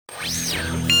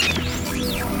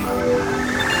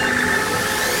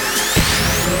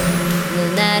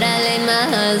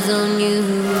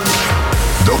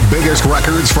biggest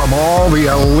records from all the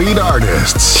elite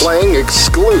artists. Playing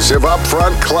exclusive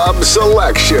upfront club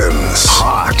selections.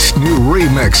 Hot new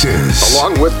remixes.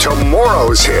 Along with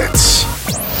tomorrow's hits.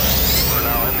 We're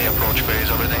now in the approach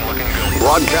phase. Everything looking good.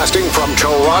 Broadcasting from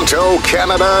Toronto,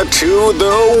 Canada to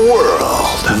the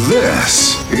world.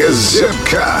 This is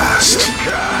Zipcast.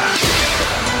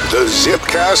 The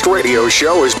Zipcast radio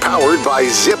show is powered by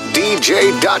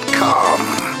ZipDJ.com.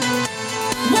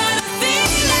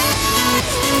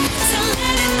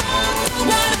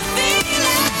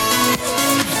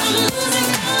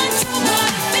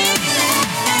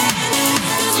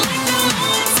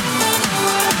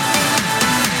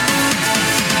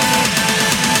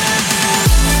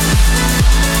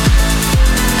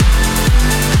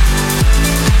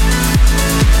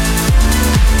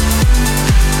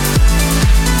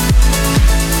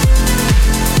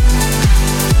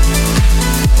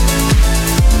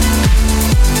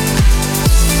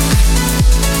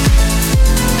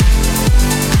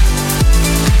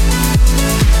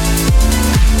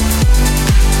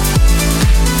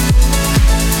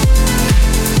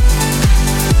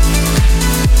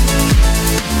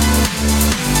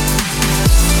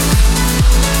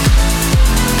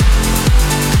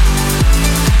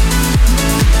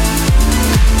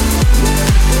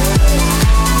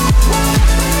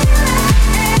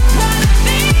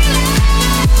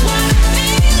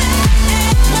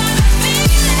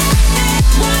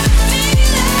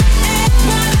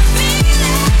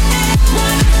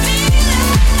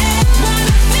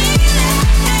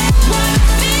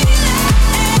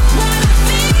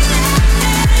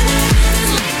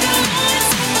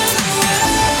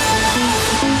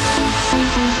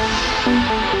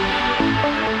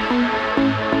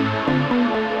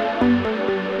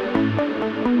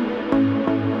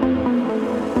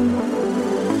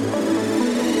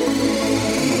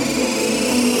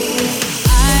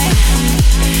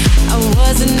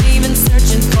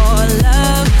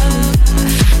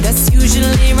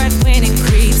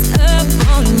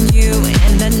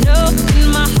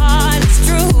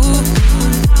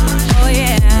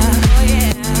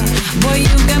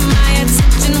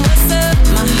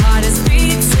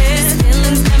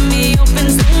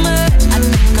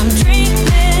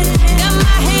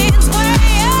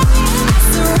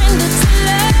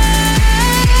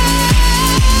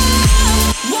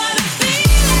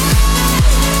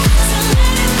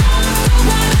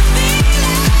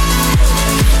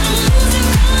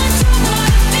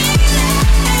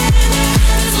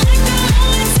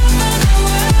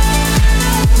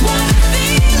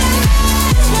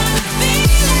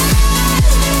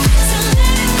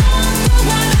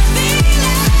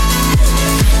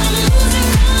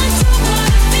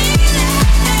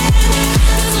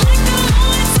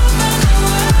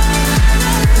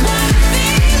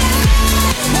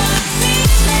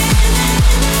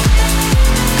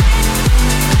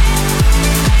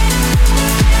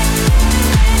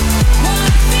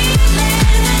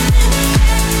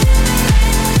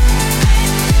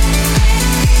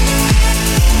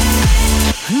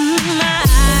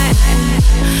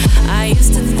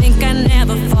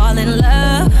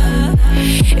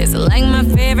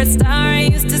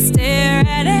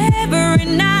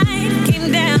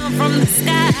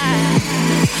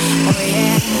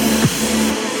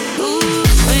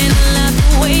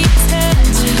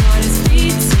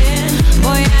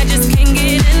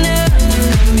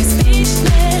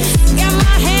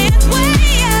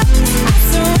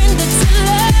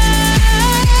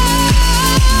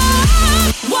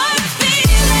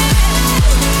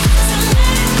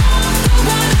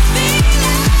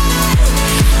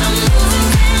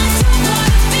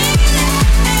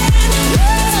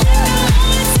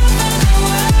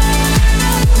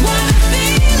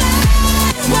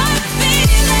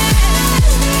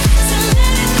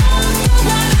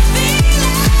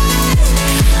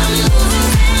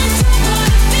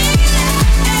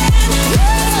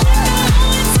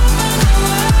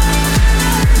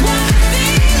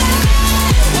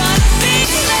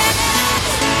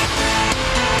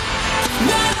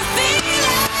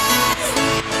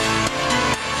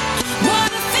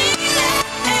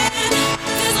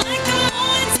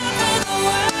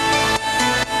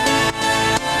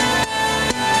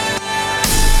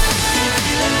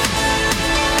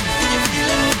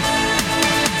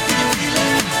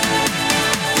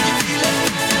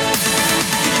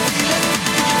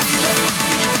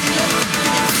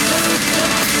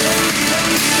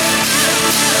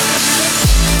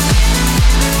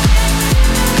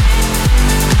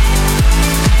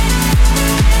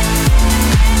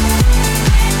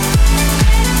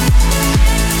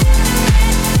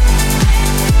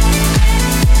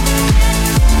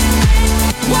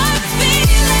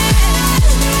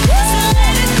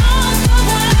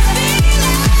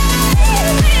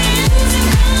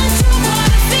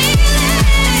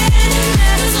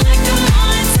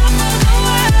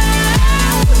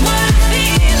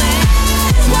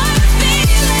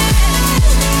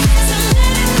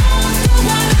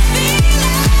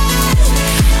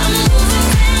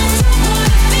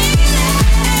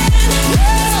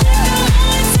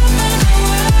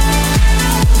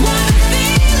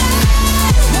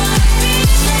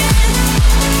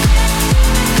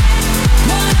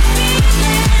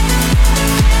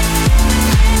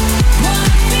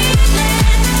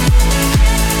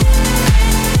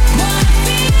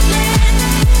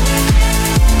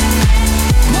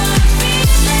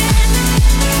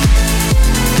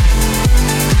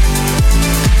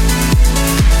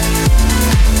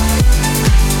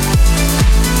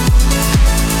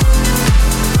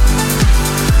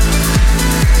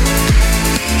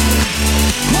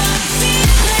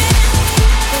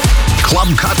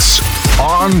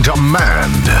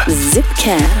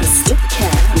 Zipcast.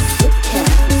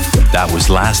 That was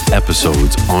last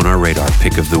episode's On Our Radar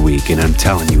pick of the week, and I'm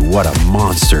telling you, what a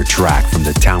monster track from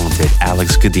the talented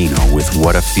Alex Godino with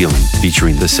What a Feeling,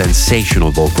 featuring the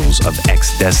sensational vocals of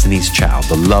ex-Destiny's Child,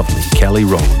 the lovely Kelly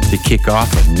Rowland, to kick off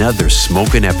another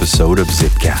smoking episode of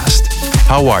Zipcast.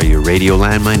 How are you,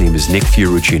 Radioland? My name is Nick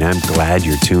Fiorucci, and I'm glad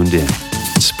you're tuned in.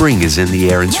 Spring is in the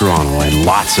air in Toronto, and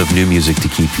lots of new music to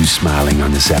keep you smiling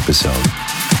on this episode.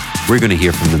 We're going to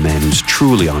hear from the man who's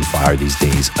truly on fire these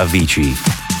days, Avicii,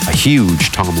 a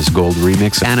huge Thomas Gold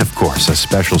remix, and of course, a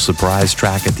special surprise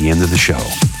track at the end of the show.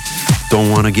 Don't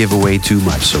want to give away too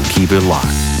much, so keep it locked.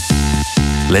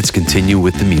 Let's continue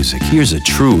with the music. Here's a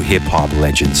true hip-hop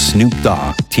legend, Snoop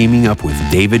Dogg, teaming up with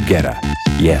David Guetta.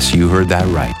 Yes, you heard that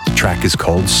right. The track is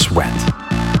called Sweat.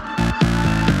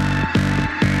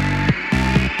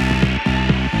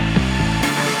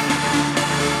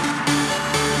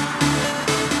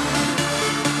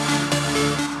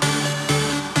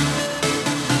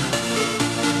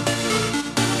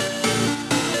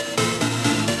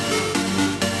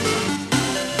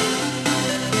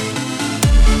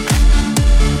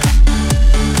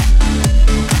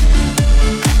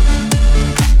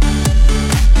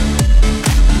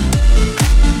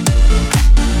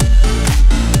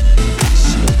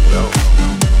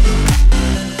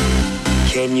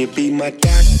 Can you be my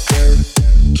doctor?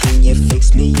 Can you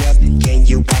fix me up? Can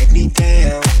you wipe me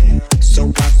down?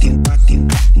 So I can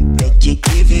make you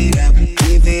give it up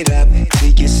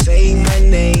till you say my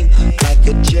name like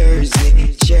a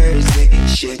jersey,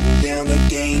 shutting down the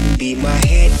game. Be my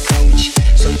head coach,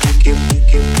 so you can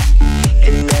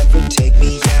and never take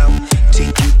me out till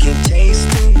you can taste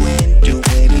the wind. Do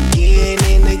it again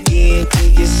and again till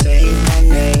you say my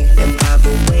name. And by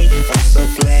the way, I'm so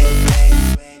glad.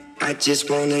 I just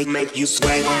wanna make you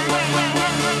sweat.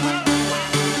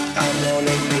 I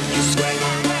wanna make you sweat.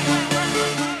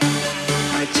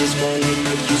 I just wanna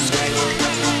make you sweat.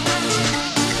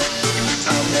 I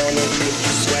wanna make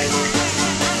you sweat.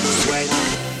 Sweat.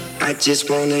 I just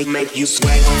wanna make you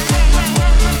sweat.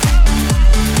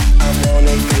 I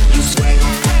wanna make you sweat.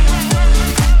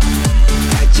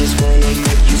 I just wanna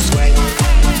make you sweat.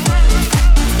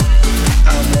 I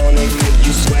wanna make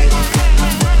you sweat.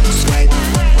 Sweat.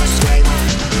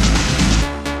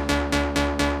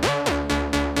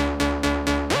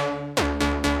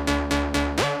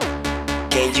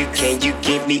 Can you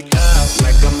give me up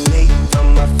like I'm late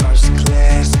from my first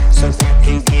class, so I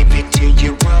can give it to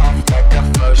you off like a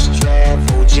first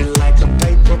draft? Hold you like a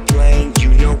paper plane, you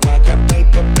know I got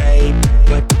paper, babe.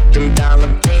 But them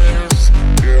dollar bills,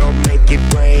 girl, make it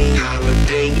rain.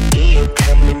 Holiday Inn,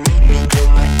 come and meet me on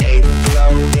my 8th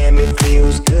floor. Damn, it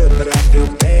feels good, but I feel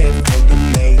bad for the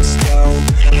mates though.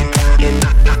 And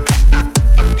I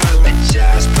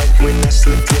apologize, but when I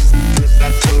slip,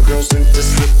 I turn girls into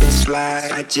slip and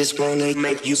slide. I just wanna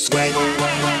make you sweat. I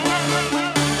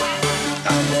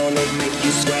wanna make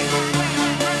you sweat.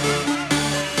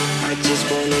 I just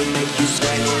wanna make you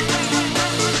sweat.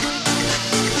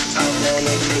 I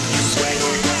wanna make you sweat.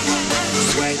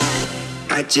 Sweat.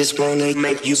 I just wanna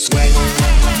make you sweat.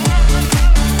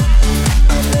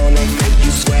 I wanna make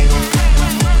you sweat.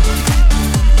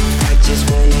 I just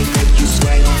wanna make you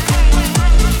sweat.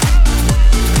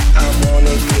 I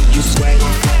wanna make you sweat.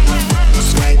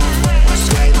 Sweat.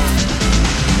 Sweat.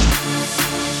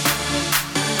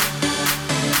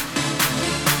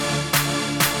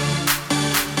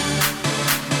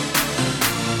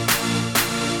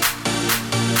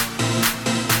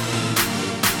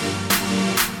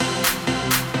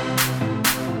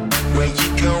 Where you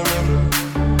going?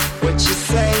 What you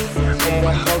say? I'm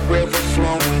with her river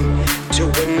flowing to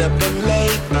another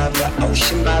lake by the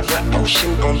ocean,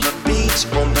 on the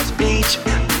beach,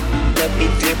 Let me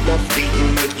dip my feet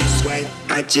and make you sweat.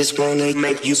 I just wanna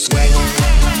make you sweat.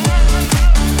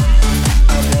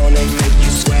 I wanna make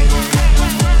you sweat.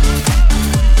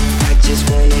 I just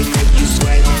wanna make you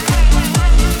sweat.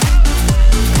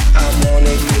 I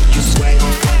wanna make you sweat.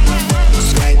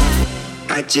 Sweat.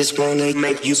 I just wanna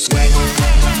make you sweat.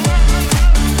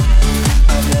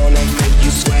 I wanna make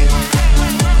you sweat.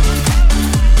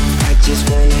 I just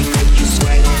wanna make you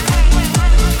sweat.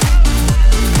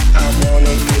 I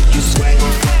wanna make you sweat.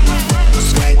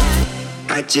 Sweat.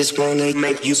 I just wanna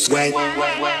make you sweat.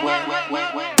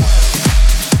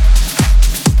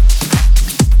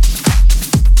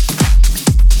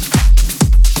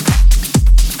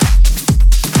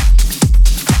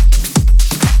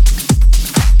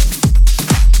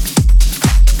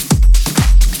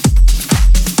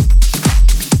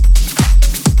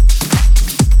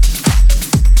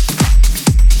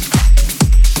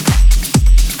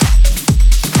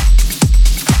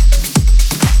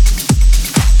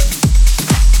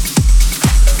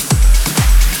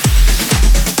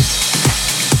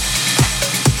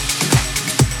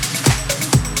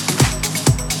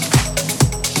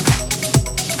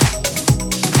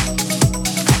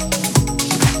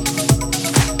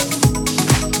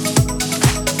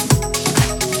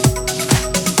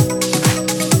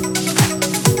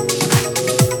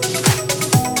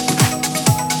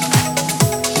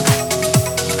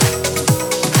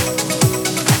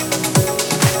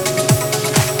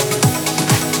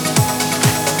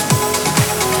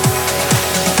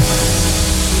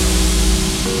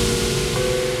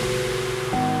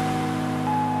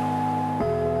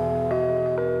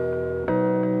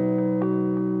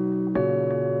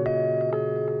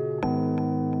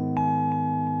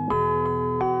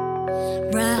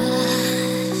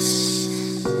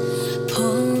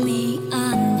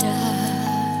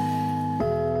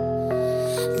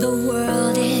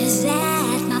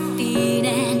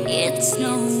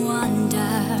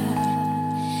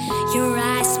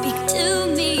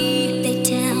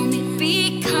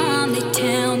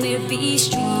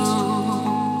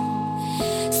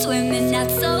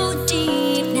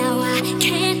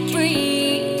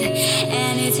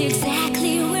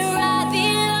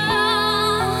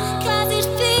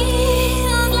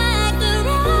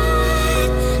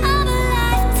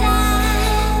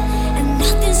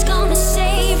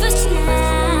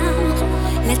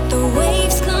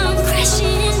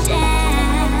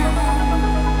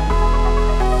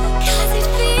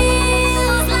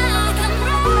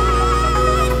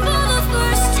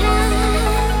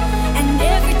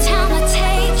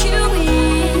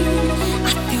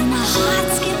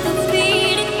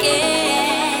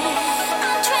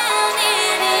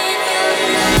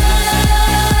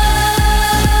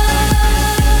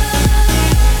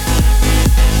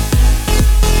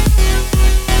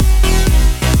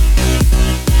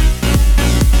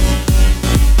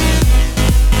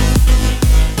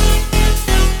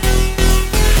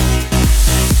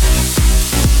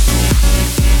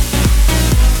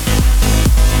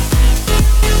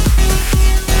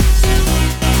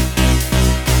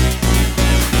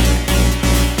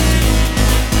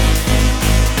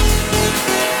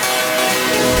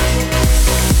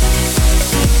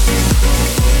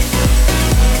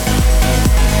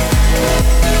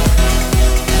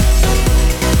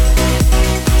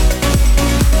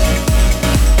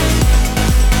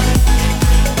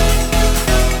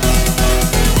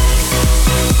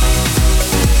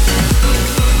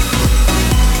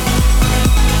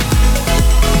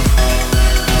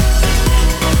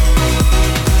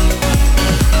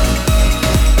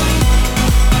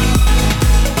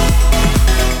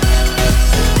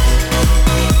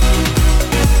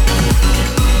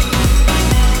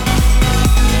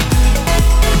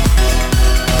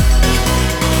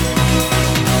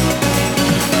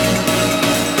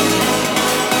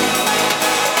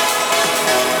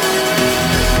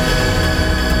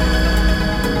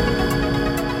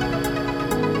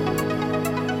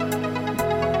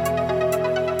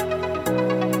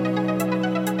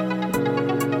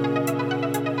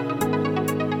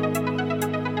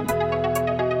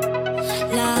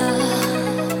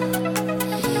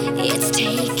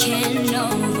 taking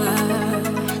over.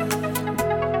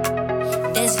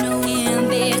 There's no in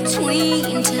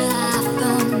between till I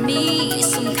found me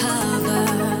some cover.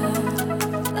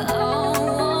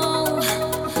 Oh,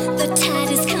 the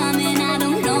tide is coming, I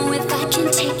don't know if I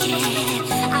can take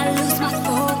it. I lose my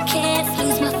focus.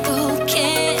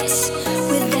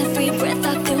 With every breath I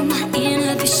feel my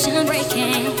inhibition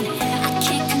breaking. I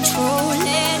can't control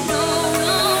it, no,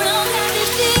 got it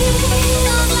feels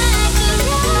like a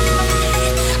ride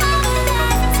of a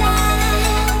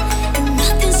lifetime, and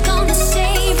nothing's gonna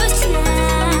save us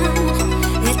now.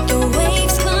 Let the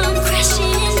waves come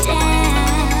crashing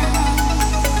down.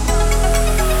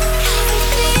 It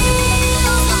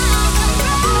feels like a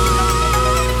ride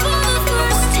for the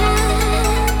first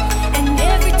time, and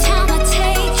every time I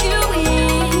take you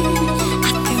in,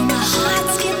 I feel my heart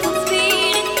skip a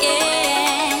beat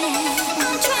again.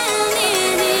 I'm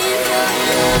drowning in your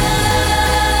love.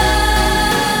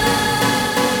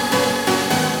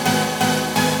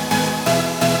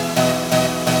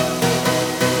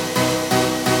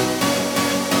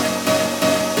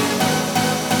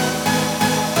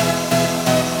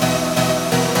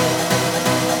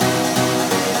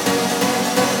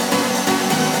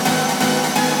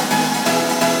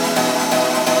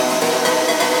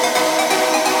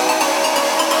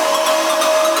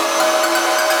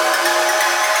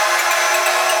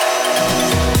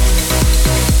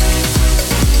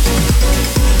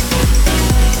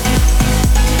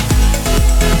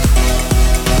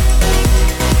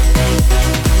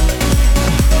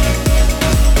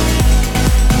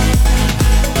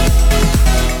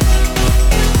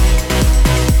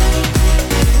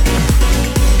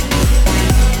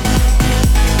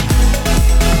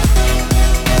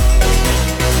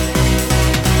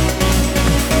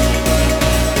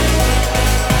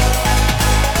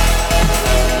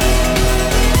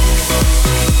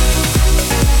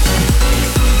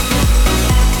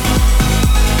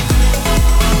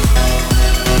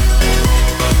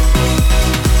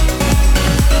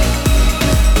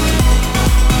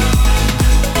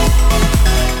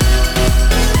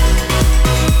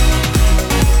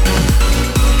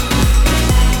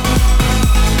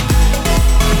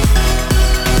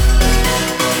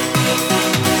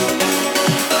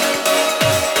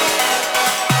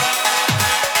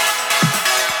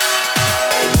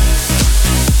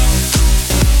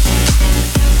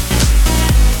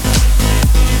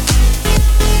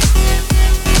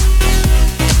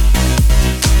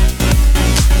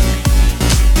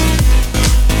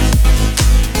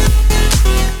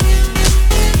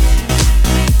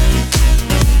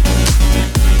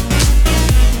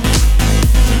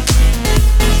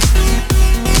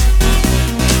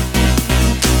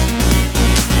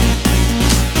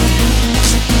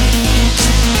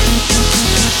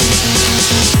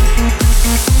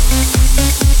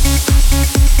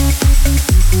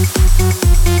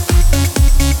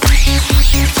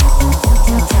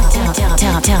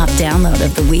 Top download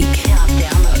of the week.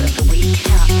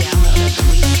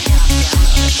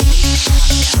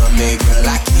 Someday, girl,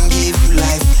 I can give you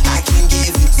life. I can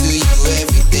give it to you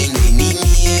everything. They need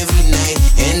me every night,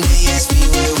 and they ask me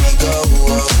where we go.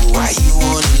 Oh, why you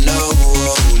wanna know?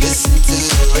 Oh, listen to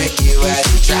the record while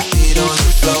they drop it on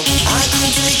the floor. I can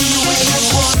take you where you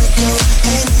wanna go,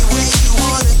 anywhere you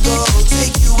wanna go.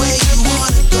 Take you where you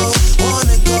wanna go,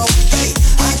 wanna go. Hey,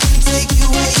 I can take you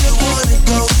where you wanna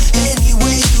go,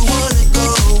 anywhere you wanna go.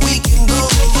 We can go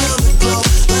around the globe,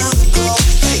 round the globe.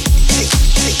 Hey, hey,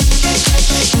 hey, hey,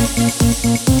 hey,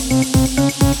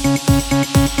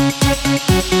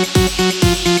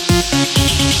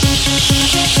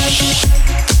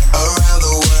 around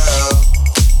the world,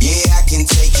 yeah, I can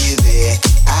take you there.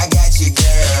 I got you,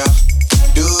 girl.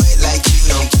 Do it like you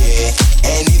don't care.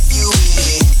 And if you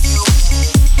win,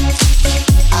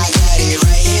 I got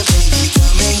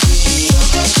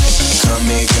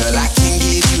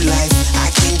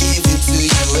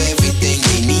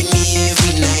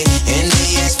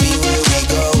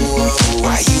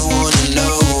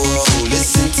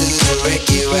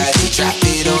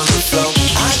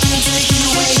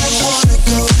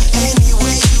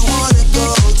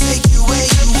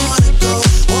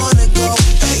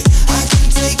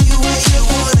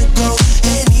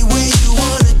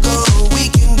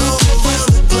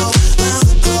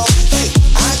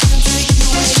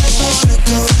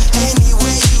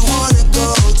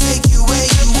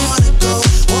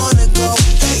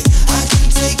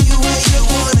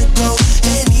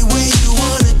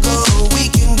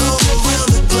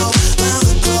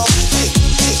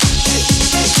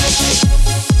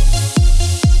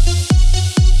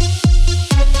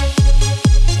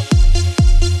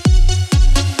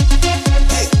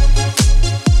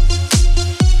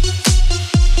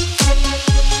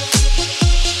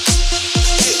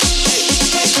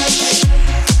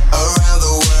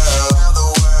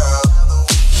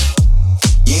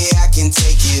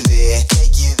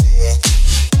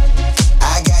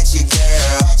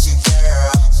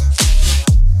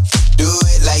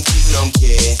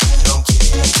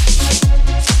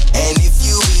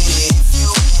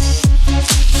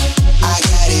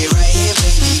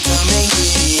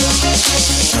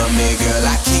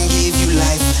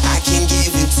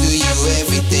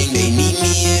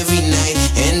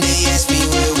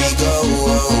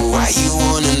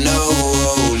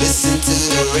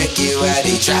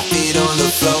feet on the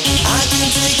floor. I can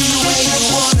take you where you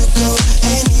wanna go,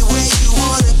 anywhere you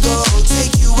wanna go.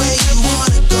 Take you where you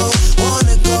wanna go,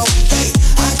 wanna go. Hey,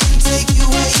 I can take you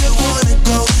where you wanna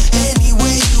go,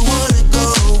 anywhere you wanna go.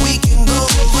 We can go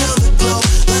around the globe,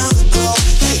 round the globe.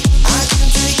 Hey, I can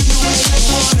take you where you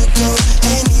wanna go,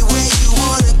 anywhere you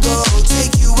wanna go.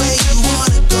 Take you where you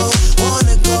wanna go,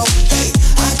 wanna go. Hey,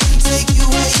 I can take you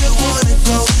where you wanna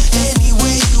go,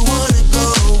 anywhere you wanna go.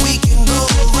 We can go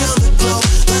around the globe,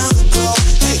 round the globe.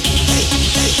 Hey, hey,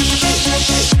 hey, hey,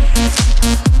 hey.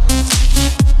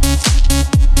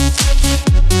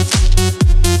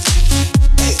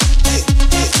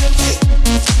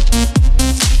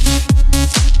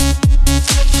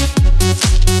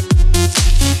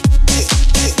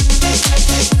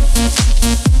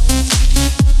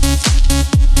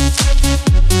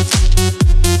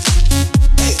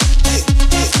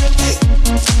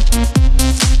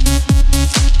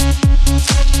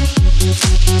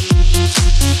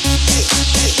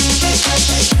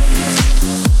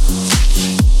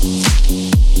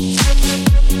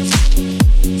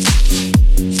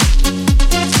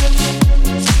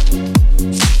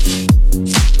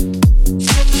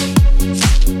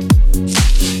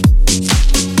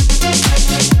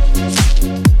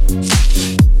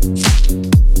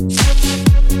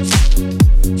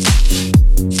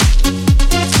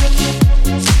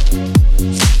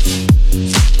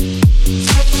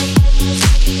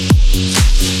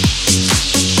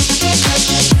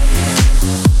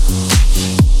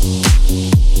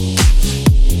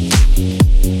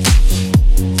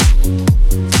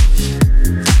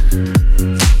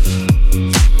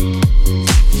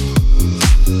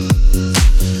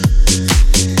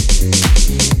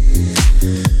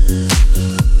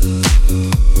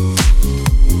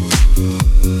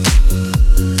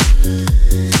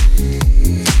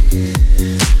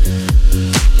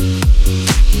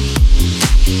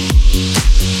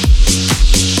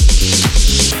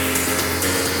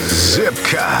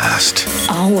 Zipcast.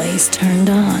 Always turned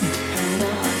on.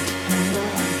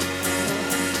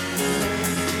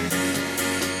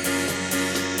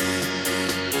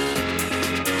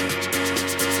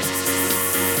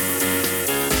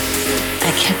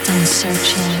 I kept on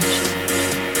searching,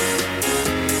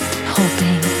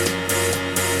 hoping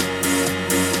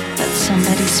that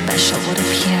somebody special would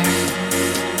appear.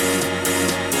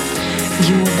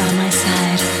 You were by my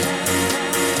side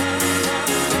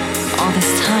all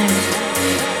this time.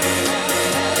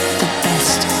 The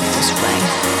best was right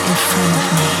in front of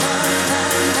me.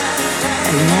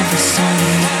 I never saw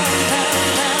you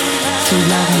through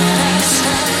loving eyes.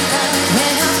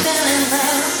 When I fell in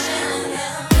love,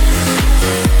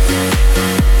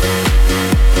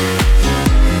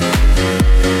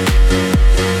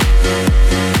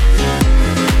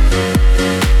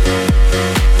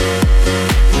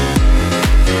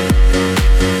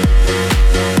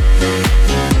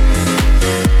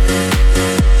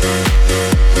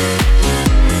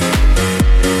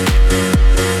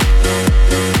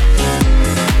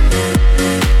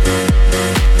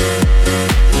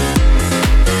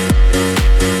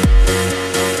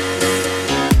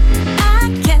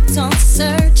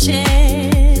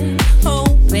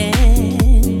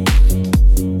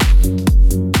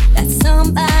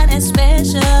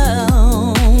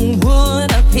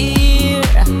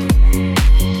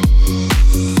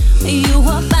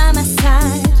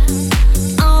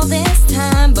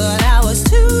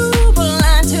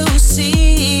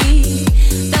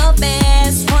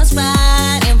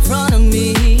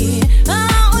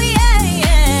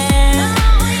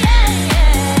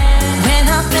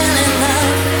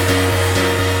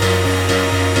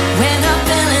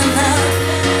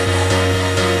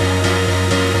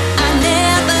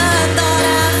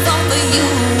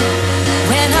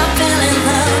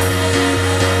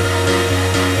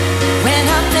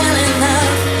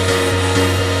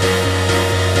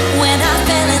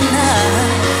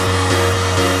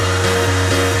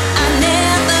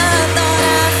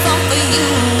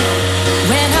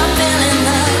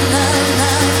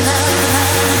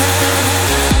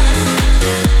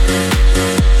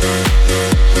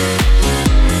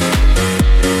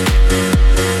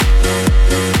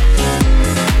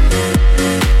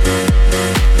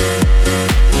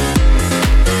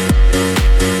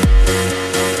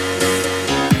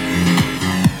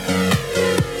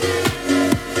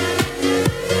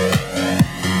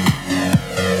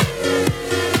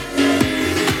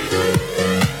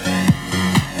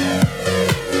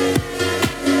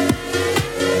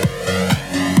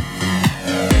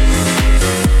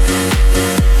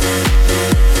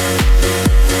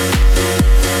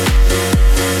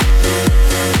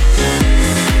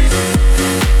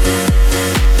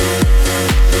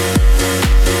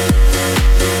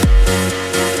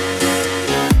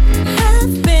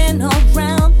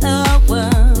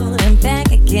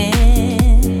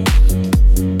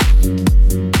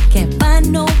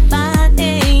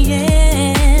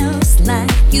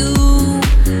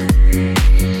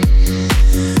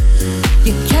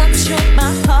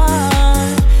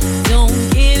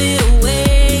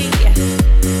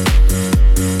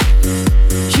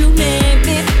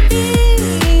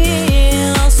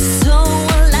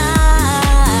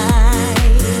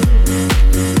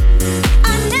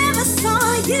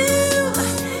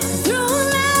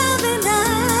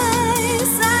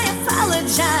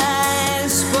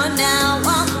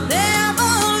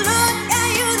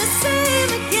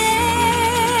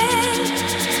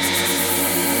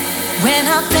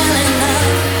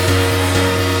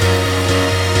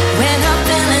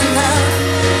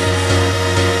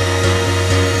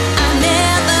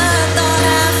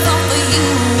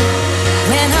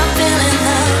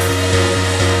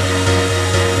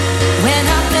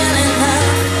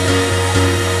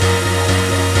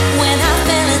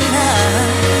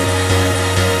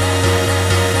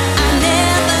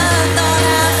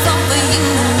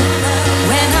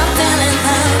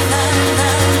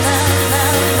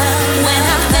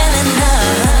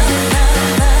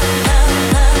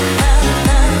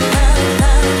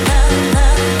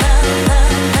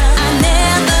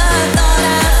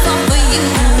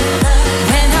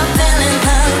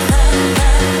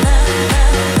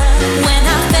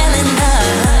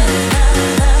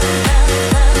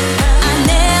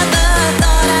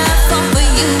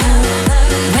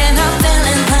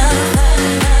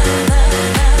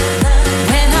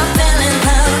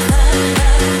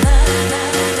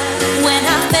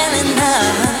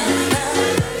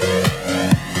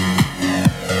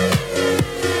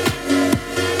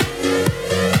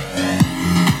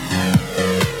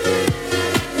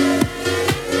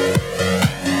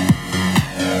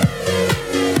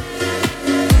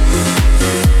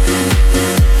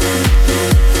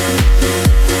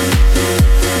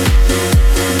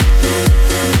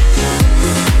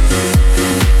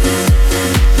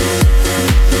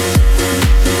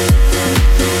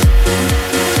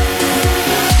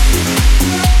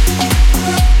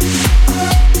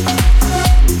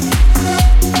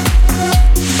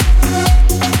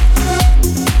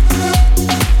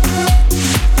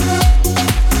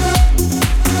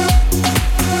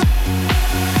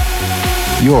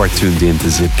 You're tuned in to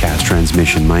Zipcast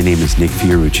Transmission. My name is Nick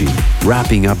Fiorucci.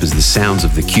 Wrapping up is the sounds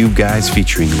of the Cube Guys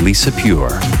featuring Lisa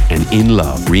Pure and In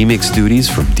Love remix duties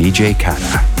from DJ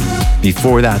Kata.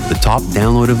 Before that, the top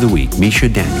download of the week, Misha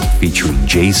Daniel featuring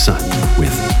Jay Sun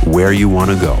with Where You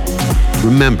Wanna Go.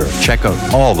 Remember, check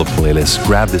out all the playlists,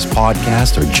 grab this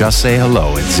podcast, or just say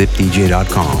hello at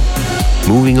zipdj.com.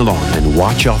 Moving along, and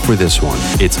watch out for this one.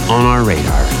 It's on our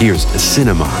radar. Here's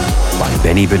Cinema by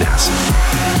Benny Benassi.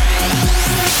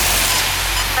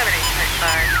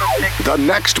 The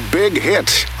next big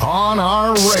hit on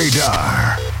our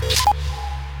radar.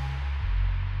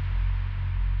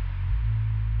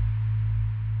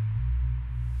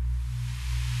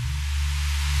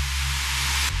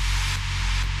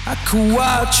 I could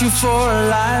watch you for a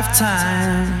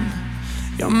lifetime.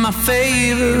 You're my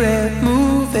favorite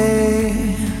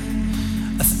movie.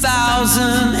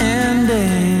 1,000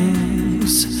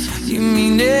 endings. You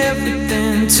mean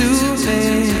everything to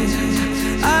me.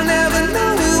 I never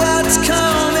know what's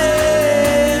coming.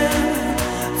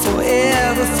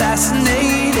 Forever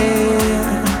fascinated.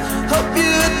 Hope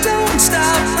you don't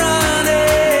stop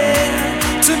running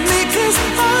to me, 'cause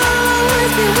I'll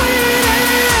always be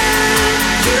waiting.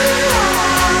 You are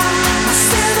my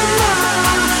cinema.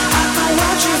 I can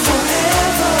watch you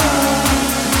forever.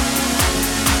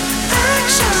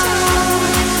 Action,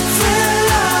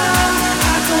 thriller.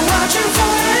 I can watch you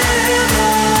forever.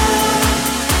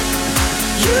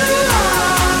 You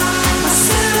are my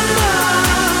cinema,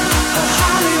 a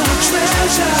Hollywood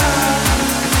treasure.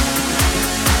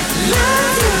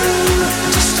 Love you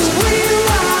just the way you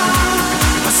are,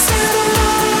 my cinema,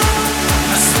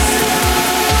 my cinema.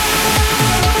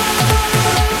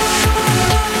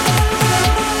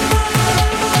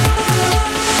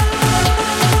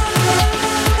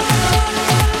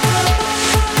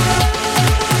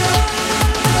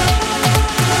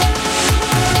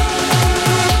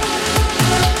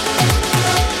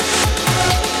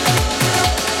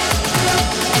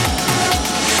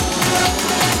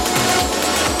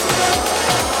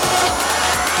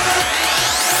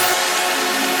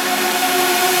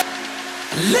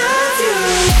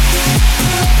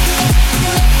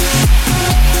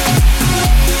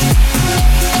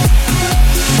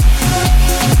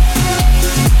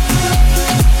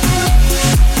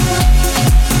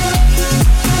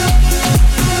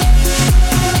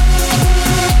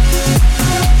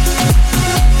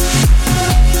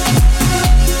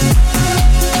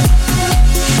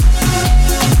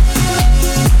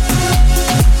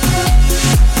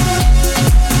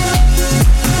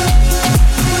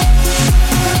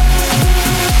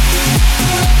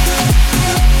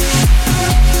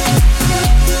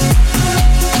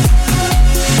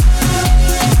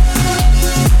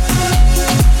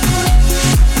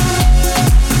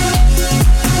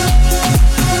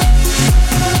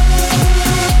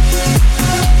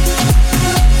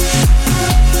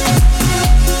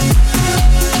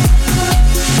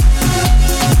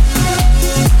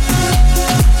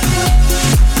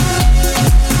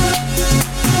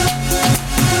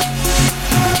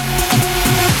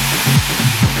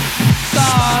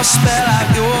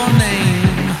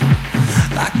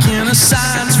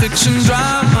 science fiction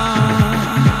drama,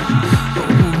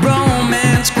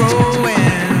 romance growing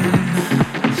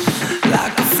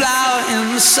like a flower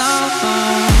in the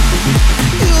summer.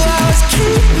 You always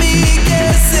keep me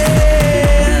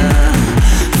guessing,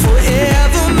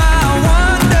 forever my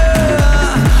wonder.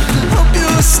 Hope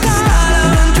you'll start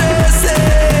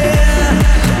undressing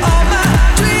all my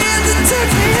dreams and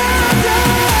take me under.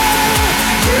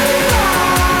 You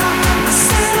are a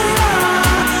cinema,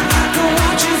 I can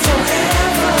watch you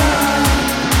forever.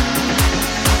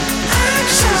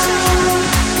 Action,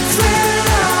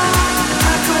 thriller,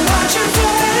 I can watch you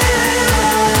forever.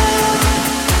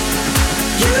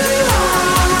 You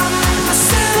are a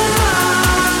cinema,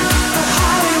 a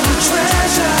Hollywood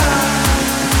treasure.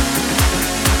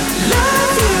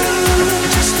 Love you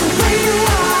just the way you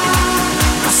are.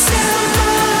 A cinema,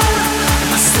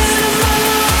 a cinema,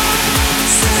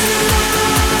 cinema,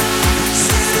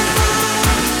 cinema,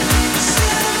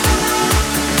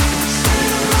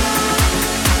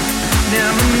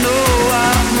 Never know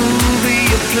what movie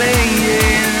you're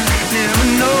playing. Never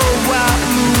know what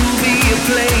movie you're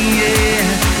playing.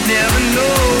 Never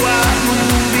know what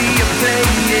movie you're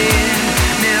playing.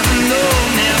 Never know,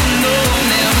 never know,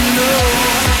 never know.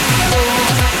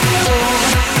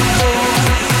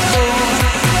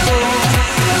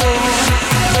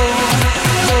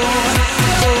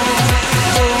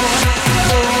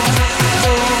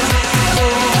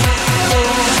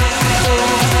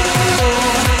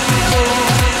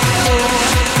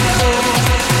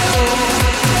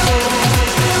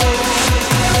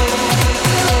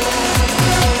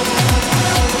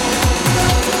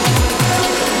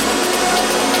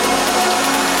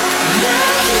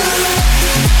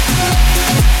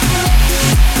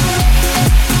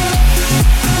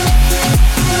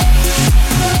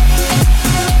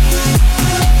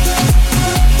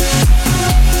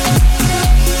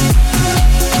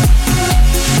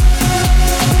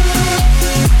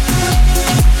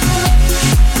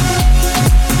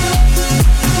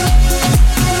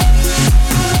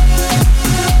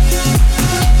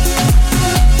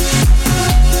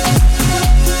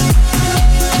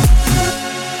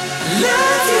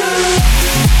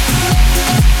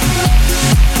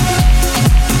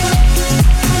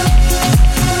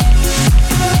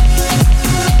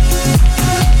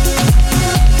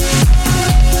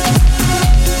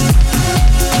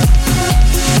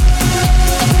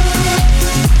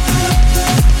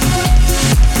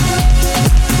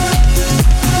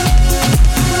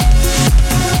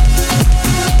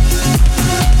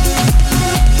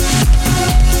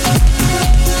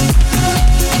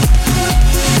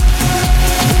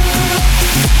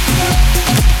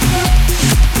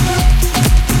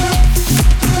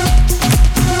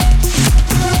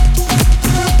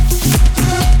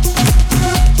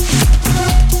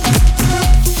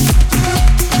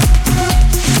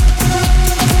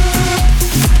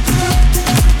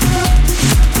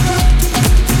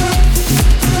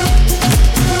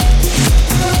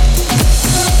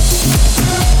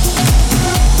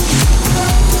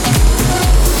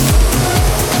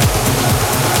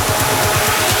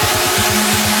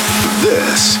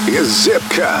 This is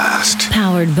Zipcast.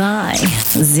 Powered by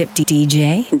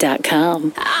ZipDJ.com.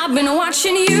 I've been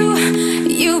watching you,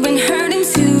 you've been hurting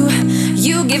too.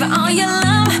 You give all your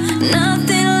love,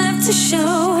 nothing left to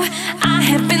show. I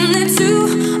have been there too,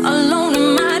 alone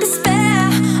in my despair,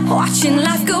 watching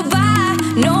life go by,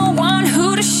 no one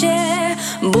who to share.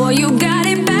 Boy, you got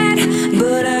it bad,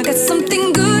 but I got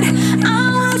something good.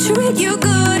 I will treat you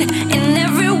good in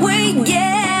every way,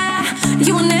 yeah.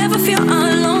 You will never feel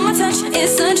alone, my touch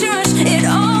is such a rush, it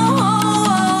all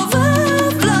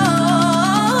overflows.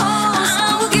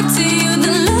 I will give to you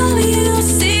the love you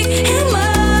seek and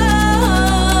more.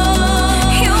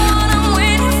 You're what I'm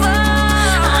waiting for.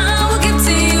 I will give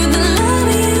to you the love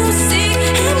you seek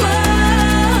and more.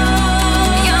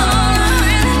 You're all I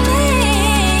really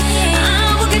need. I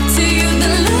will give to you the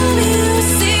love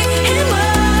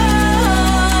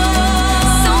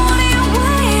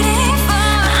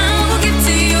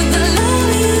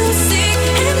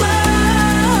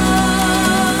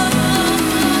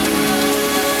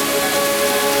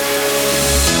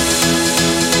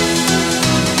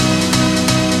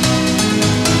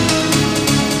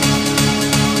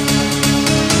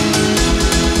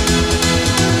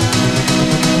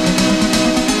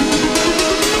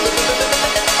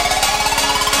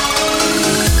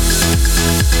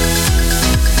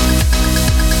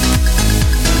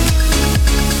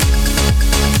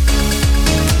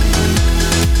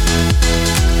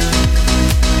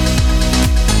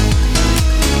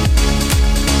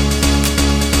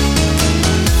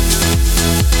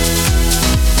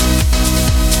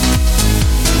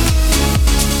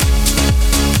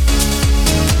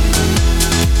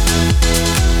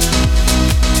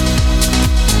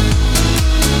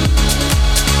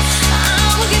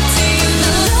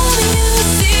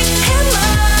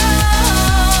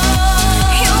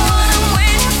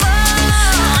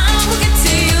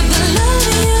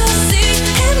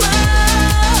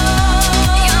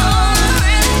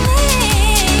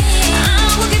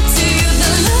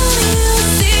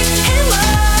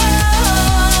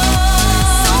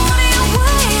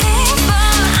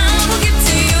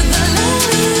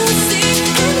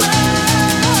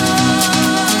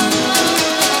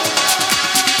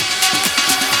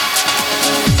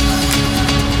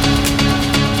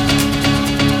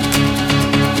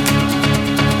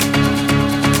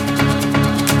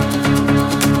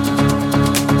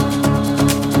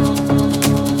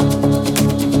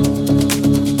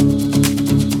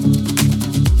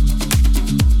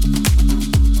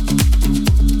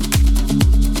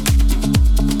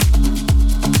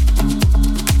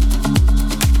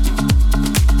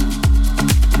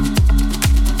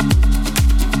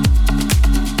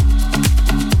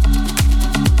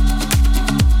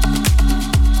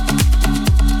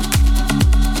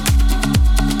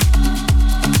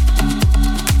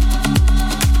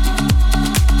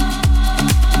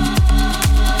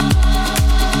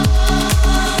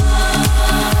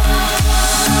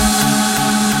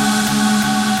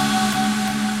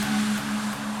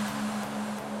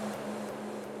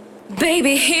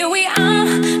Baby, here we are,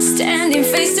 standing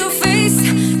face to face,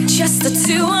 just the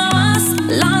two of us,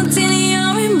 locked in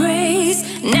your embrace.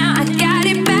 Now I got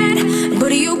it bad,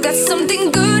 but you got something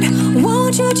good.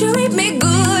 Won't you treat me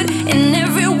good in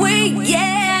every way?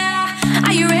 Yeah,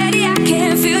 are you ready? I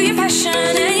can feel your passion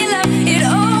and your love. It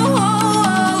all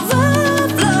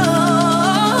overflow.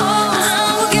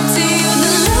 I will give to you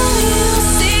the love you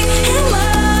seek and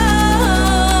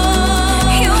more.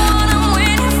 You're what I'm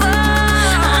waiting for.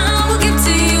 I will give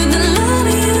to you the love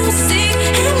you seek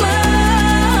and more.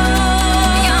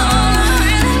 You're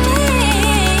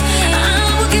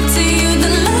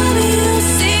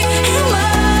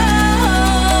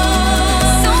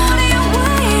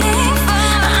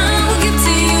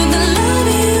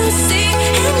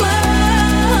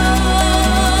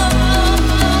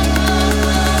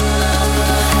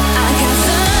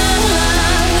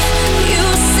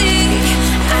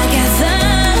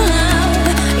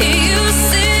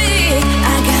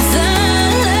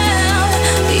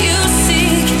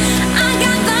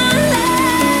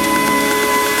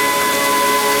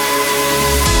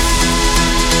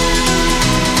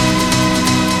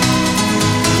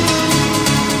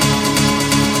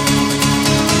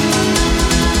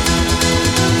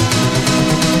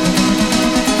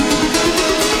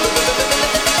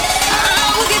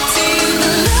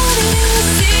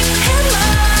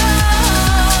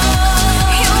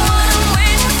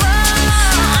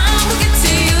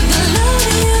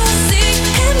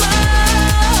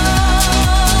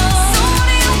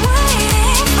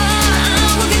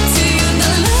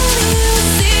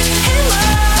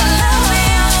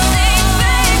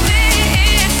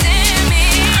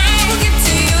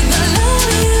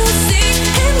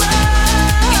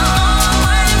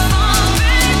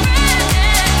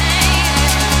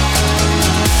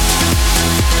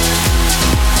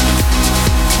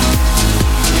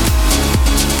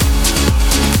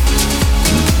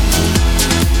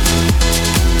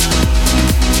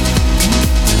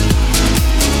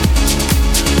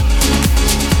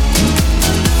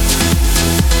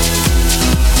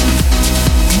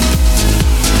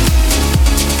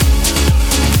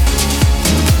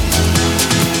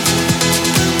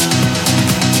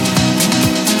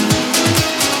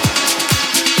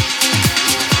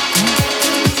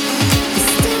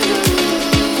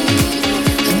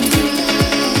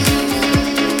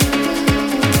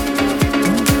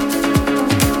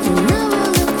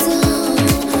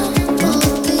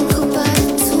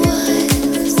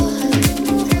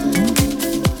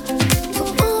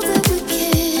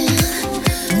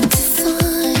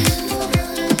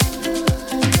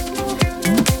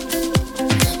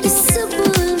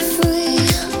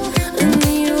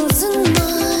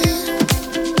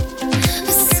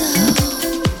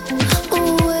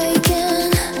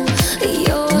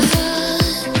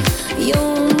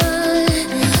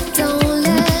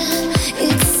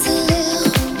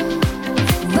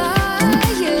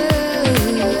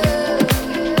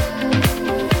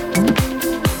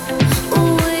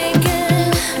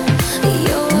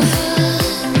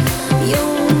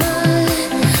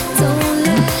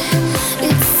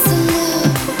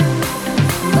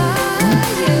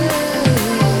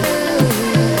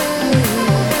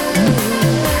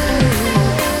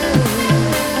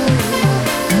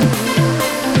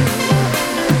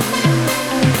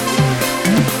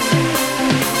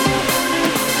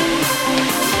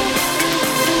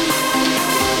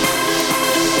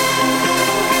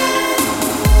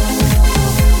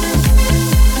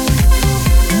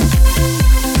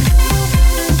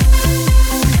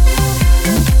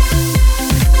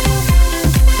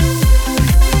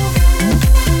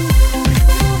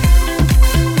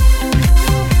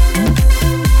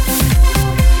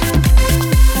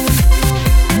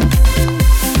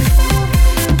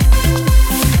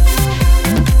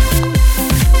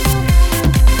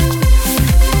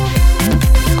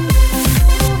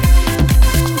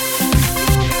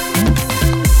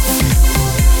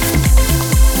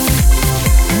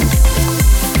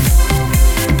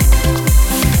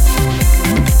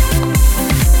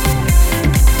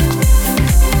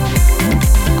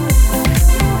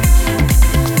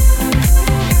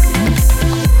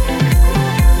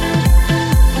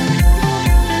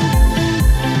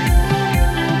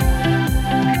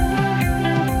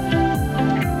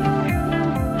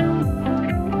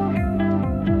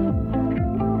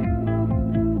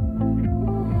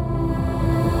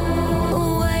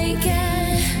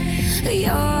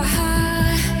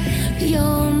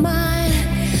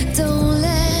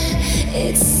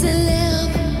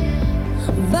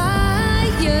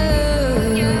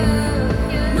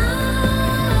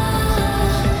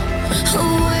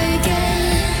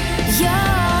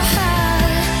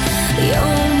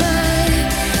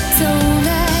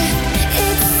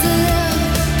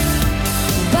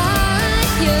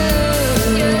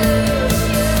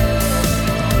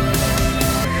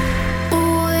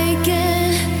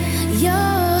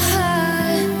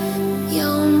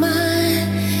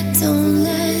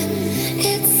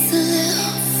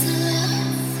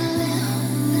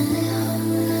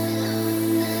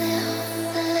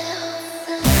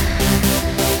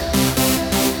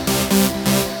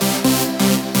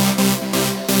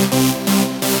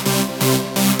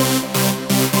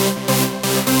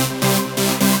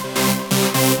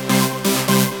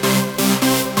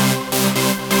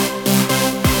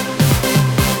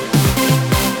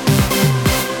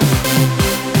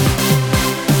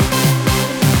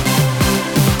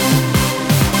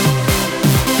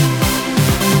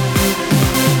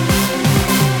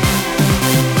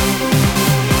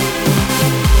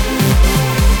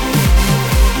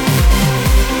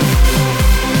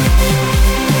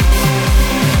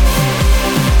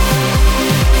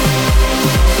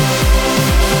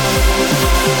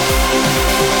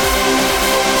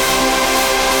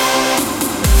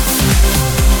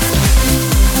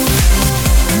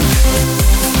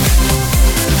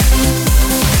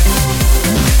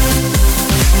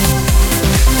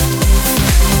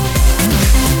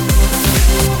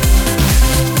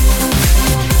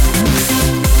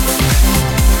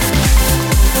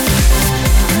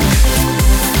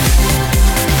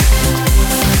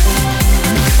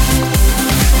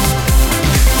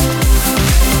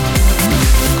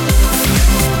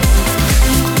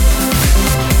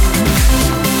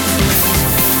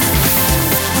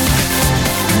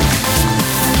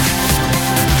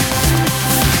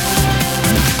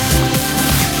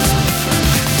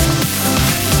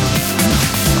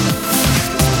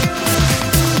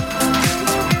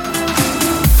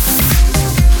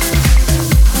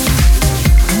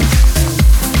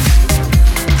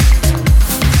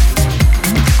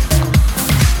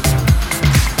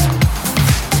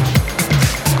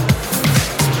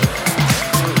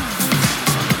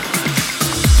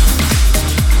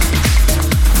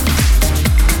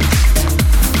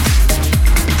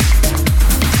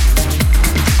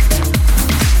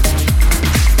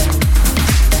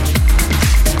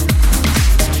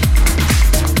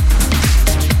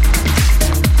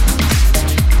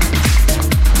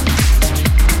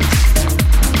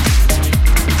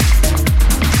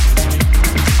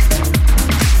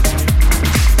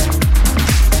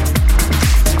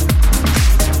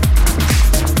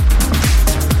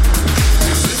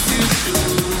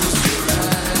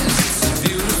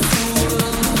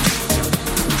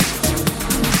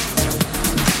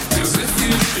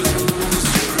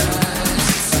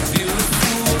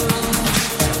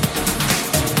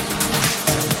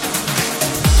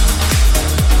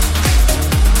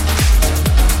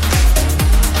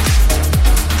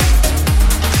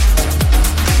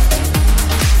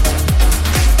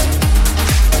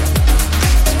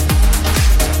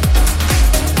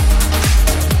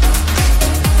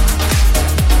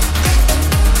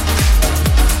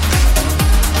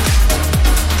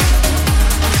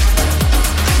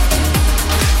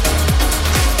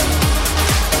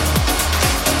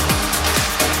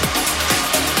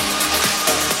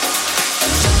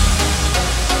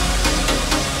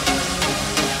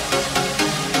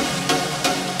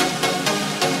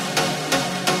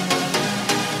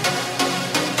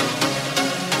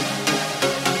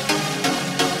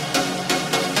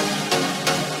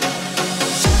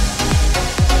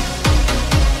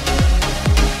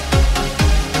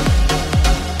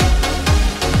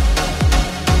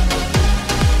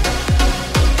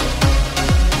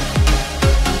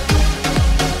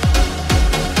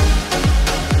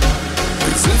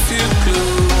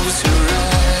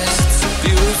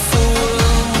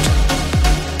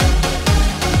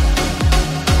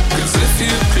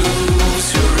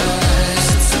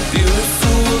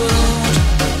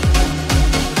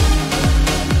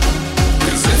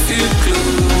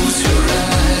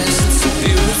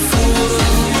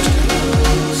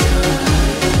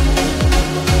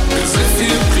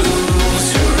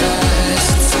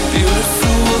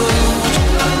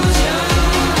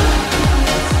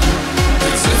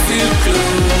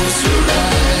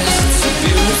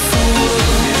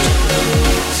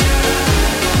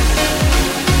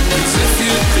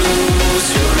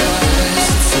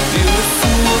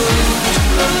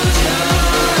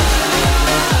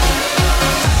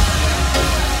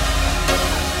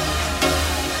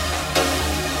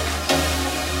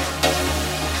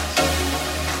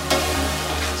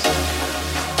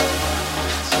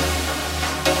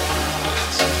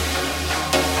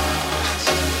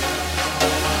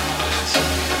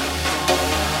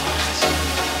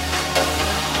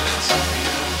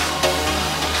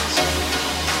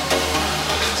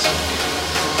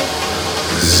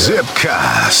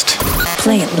best.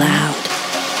 Play it loud.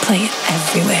 Play it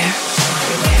everywhere.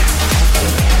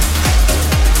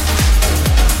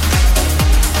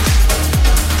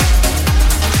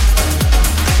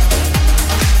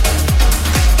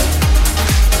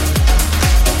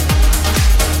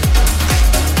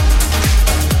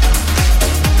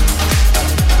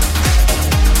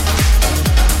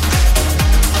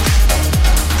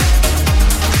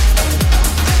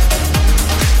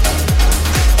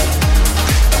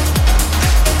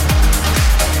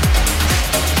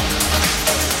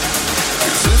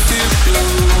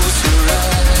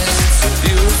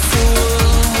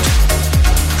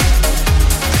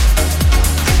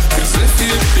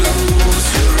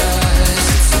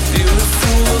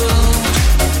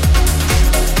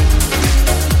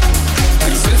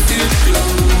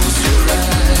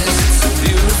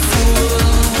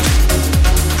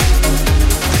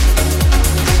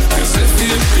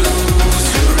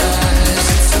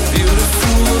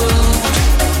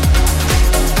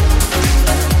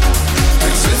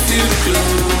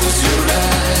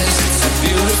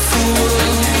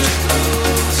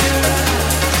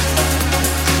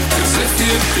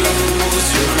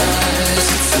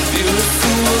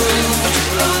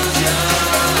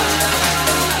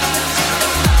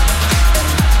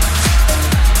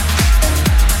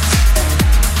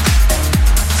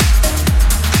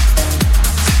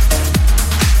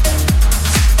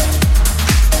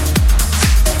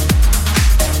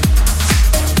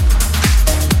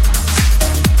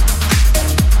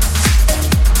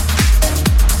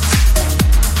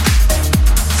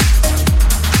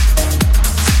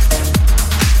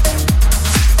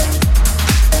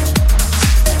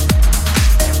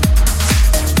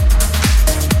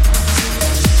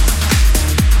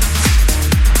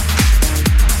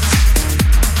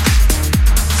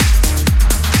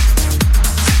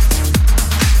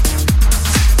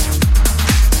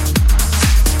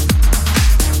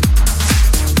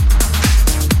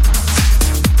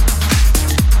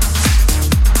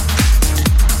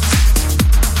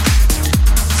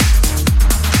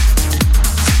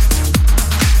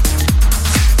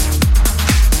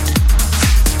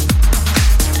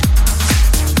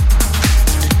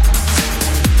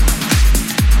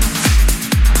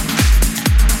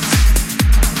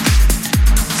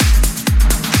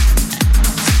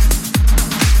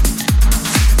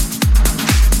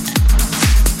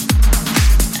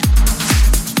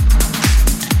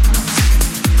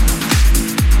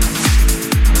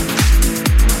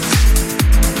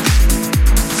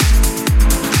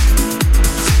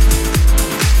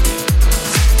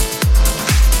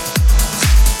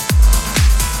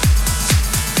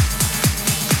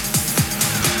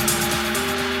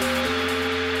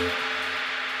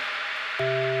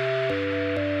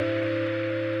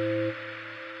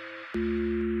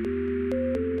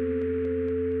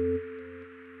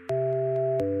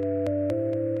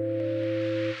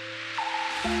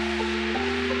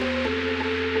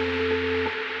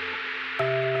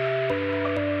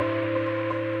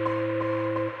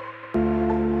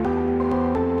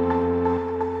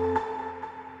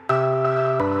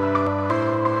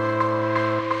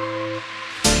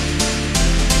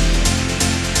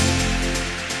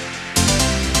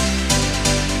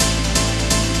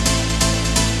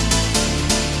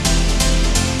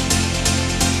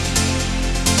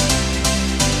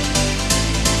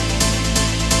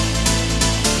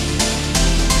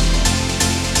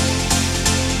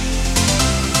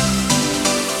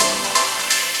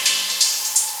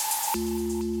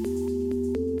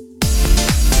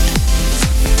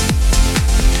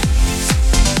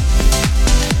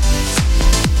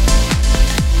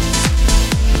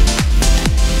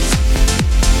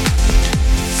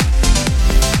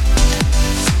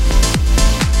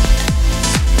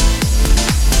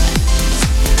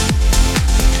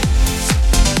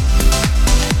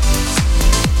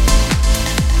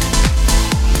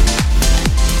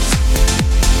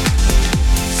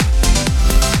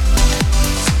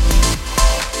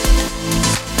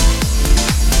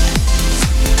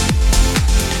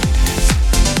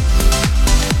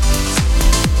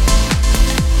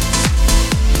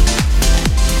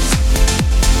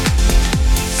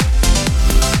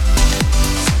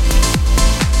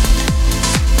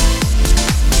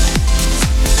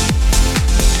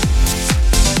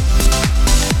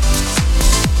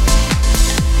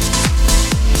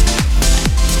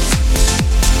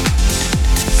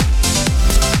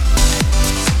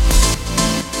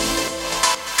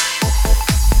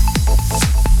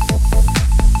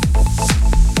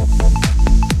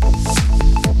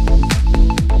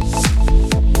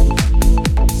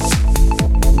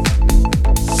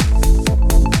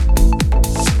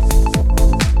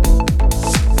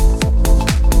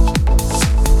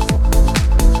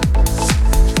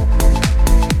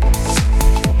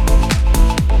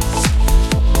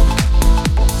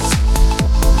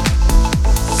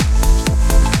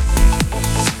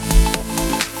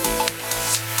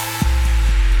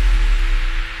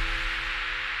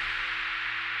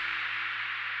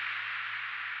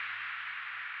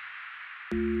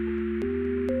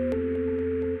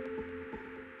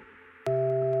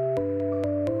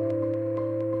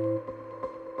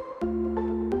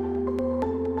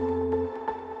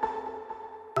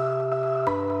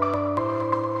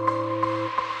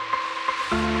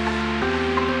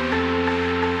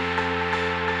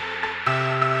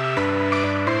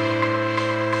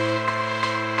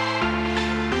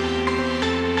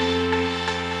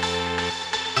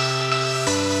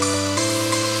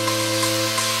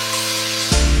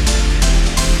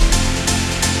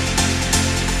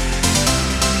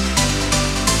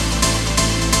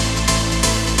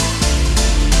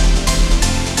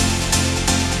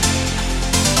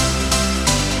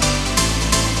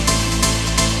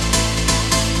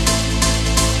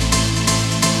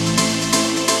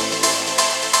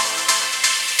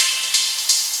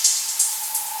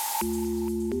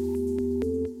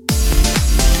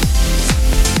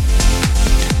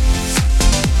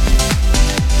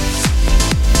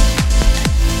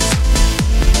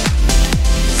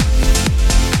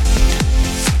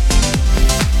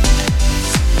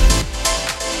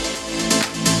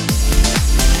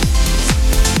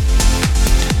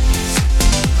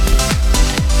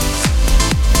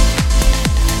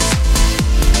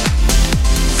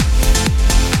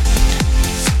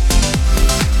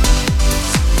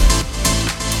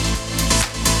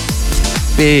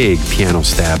 Big piano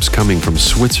stabs coming from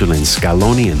Switzerland's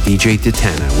Scaloni and DJ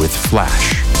Titana with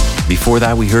Flash. Before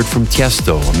that, we heard from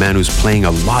Tiesto, a man who's playing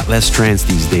a lot less trance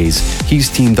these days. He's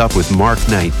teamed up with Mark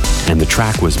Knight, and the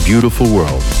track was Beautiful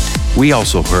World. We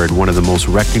also heard one of the most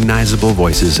recognizable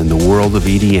voices in the world of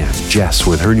EDM, Jess,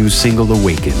 with her new single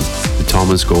Awaken, the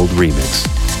Thomas Gold remix.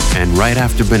 And right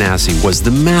after Benassi was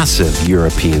the massive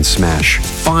European smash,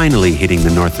 finally hitting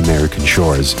the North American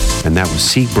shores, and that was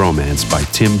Seek Bromance by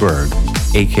Tim Berg,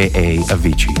 aka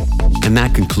Avicii. And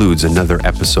that concludes another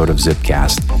episode of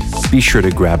Zipcast. Be sure to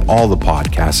grab all the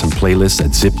podcasts and playlists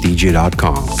at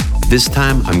zipdj.com. This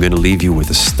time, I'm going to leave you with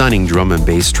a stunning drum and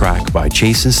bass track by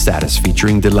Chase and Status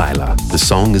featuring Delilah. The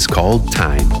song is called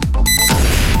Time.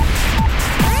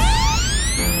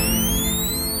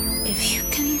 If you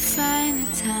can find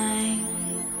the time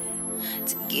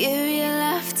to give your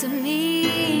love to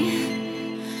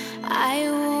me, I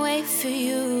will wait for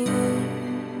you.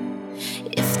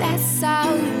 If that's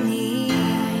all you need,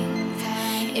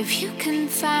 if you can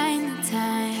find the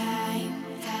time,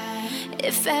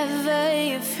 if ever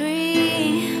you're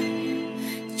free,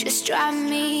 just drop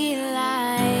me a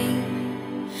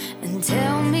line and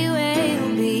tell me where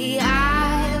you'll be.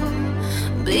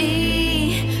 I'll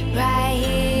be right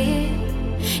here.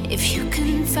 If you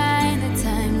can find the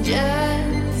time,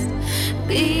 just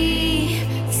be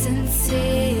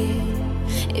sincere.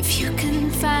 If you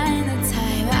can find the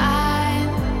time,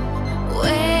 I'll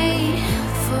wait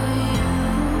for you.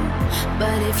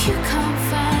 But if you can't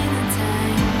find the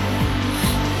time,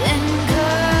 then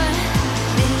good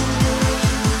be you.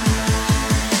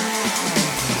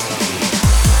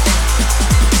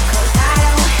 'Cause I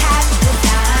don't have the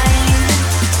time,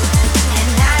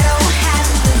 and I don't have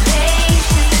the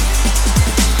patience.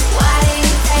 Why do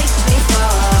you take me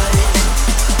for it?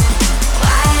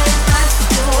 Why am I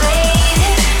still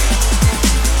waiting?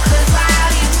 'Cause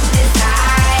while you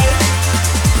decide,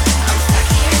 I'm stuck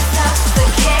here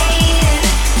suffocating.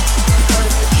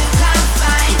 'Cause if you can't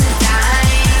find the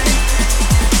time,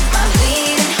 my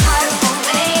bleeding heart won't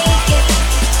make it.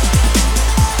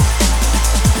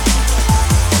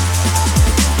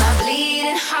 My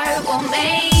bleeding heart won't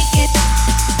make it.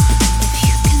 If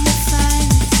you can find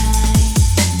the time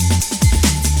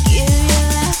to give your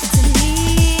love to me,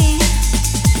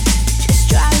 just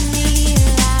drop me a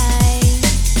line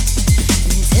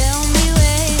and tell me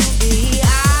where you'll be.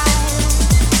 I'll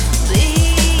be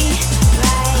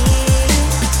right here.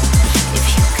 If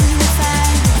you can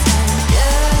find the time,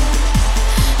 just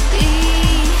be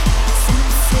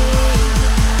sincere.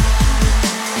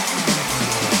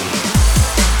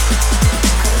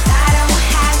 'Cause I don't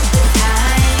have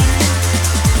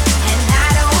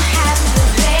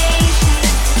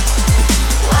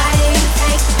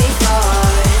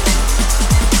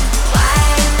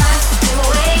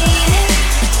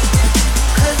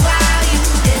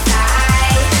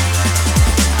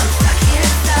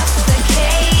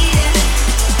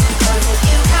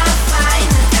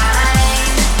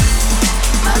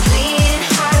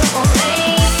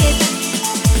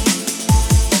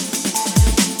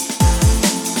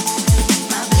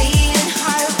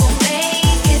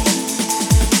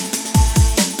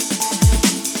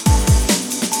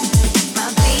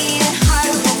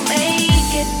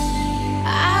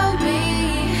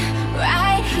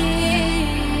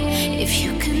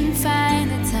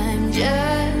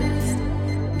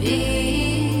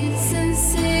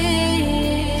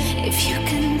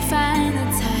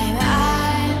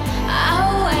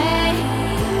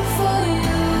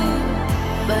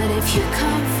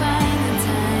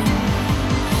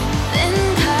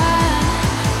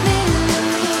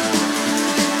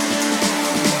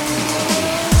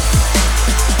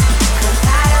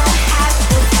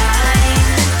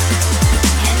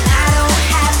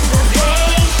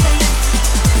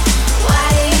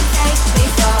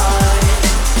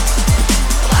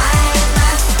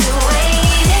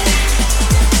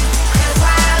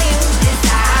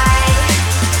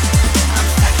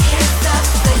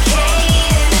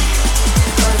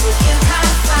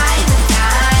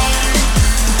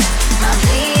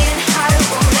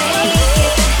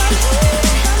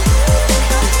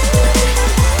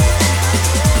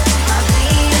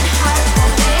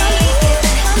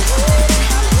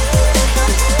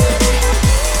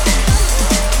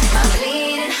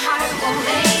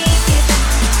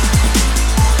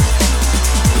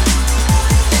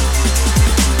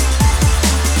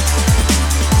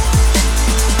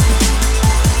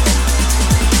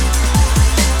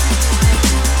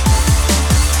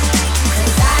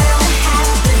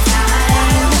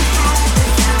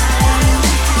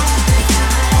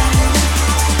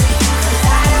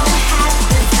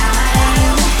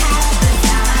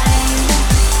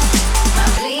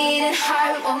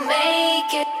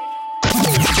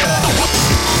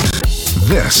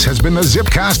This has been the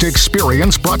Zipcast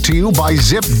Experience brought to you by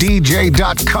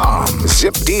ZipDJ.com.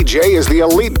 ZipDJ is the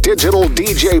elite digital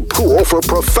DJ pool for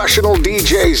professional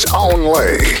DJs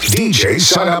only. DJs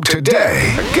sign up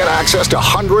today and get access to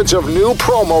hundreds of new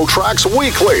promo tracks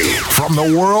weekly from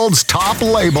the world's top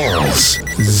labels.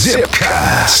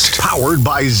 Zipcast, powered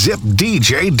by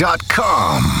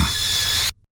ZipDJ.com.